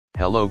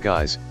Hello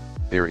guys,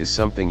 there is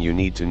something you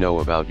need to know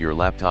about your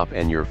laptop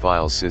and your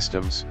file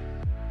systems.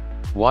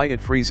 Why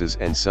it freezes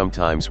and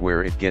sometimes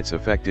where it gets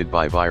affected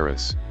by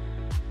virus.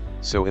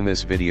 So in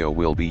this video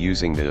we'll be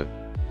using the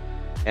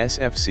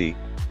SFC,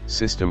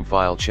 System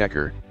File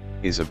Checker,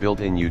 is a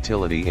built-in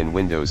utility in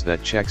Windows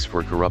that checks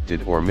for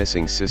corrupted or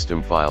missing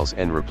system files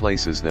and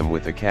replaces them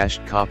with a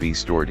cached copy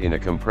stored in a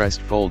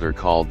compressed folder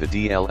called the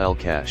DLL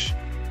cache.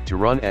 To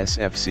run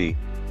SFC,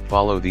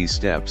 follow these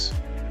steps.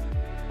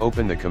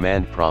 Open the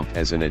command prompt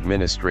as an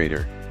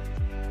administrator.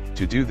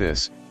 To do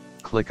this,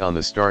 click on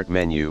the Start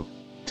menu,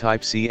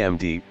 type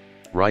CMD,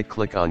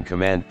 right-click on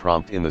command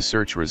prompt in the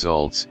search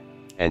results,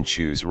 and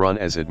choose Run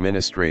as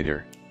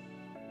Administrator.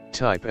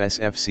 Type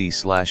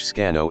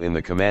sfc/scano in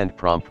the command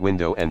prompt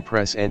window and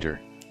press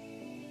Enter.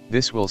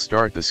 This will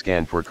start the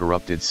scan for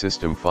corrupted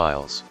system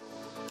files.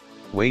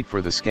 Wait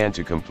for the scan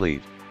to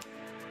complete.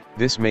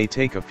 This may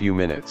take a few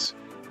minutes.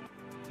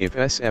 If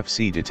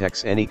SFC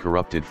detects any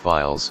corrupted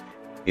files,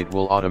 it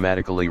will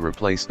automatically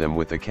replace them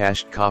with a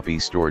cached copy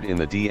stored in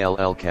the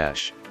DLL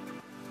cache.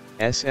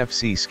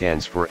 SFC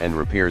scans for and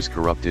repairs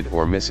corrupted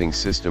or missing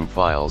system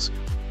files,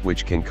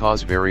 which can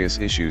cause various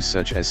issues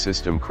such as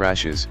system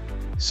crashes,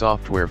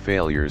 software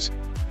failures,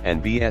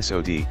 and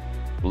BSOD,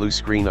 blue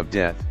screen of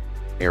death,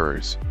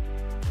 errors.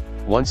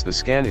 Once the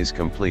scan is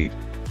complete,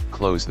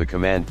 close the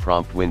command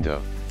prompt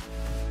window.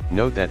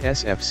 Note that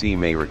SFC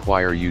may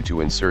require you to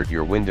insert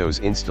your Windows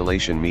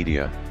installation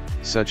media,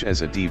 such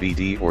as a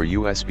DVD or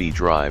USB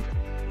drive,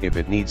 if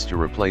it needs to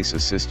replace a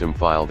system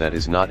file that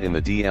is not in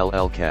the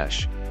DLL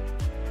cache.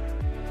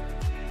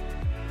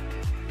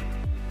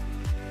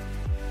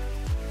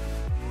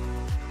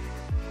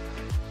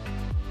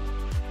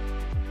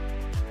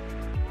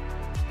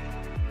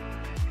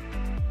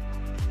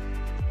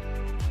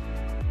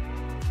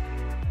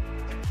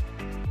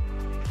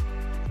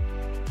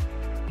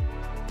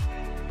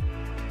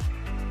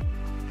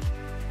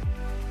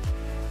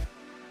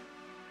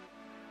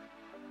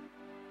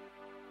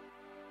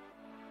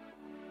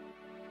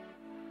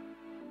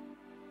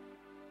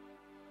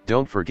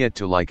 Don't forget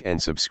to like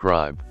and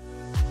subscribe.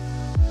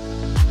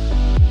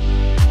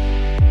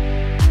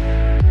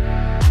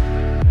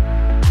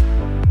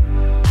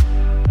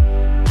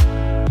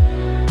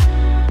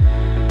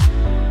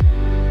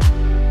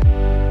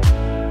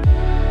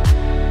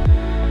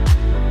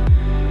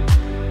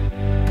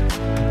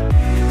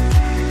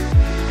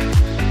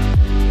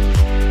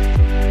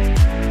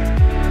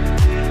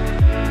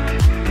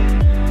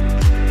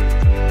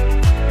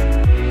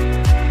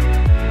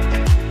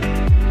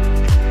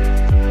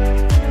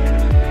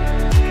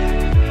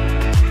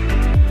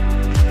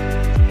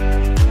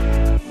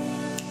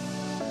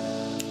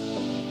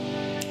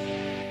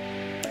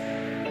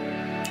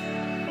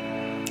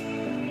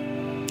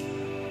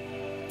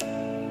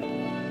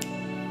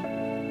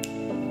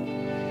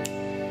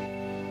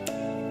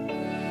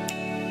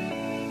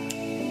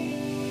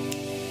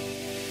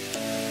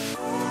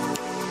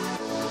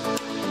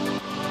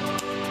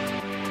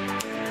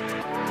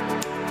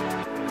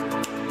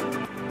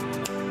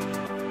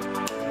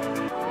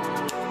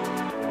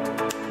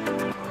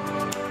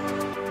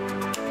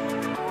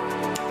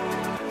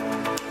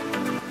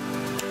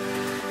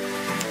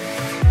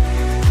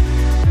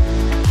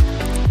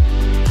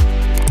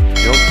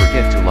 Don't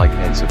forget to like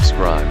and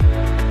subscribe.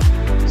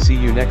 See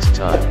you next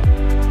time.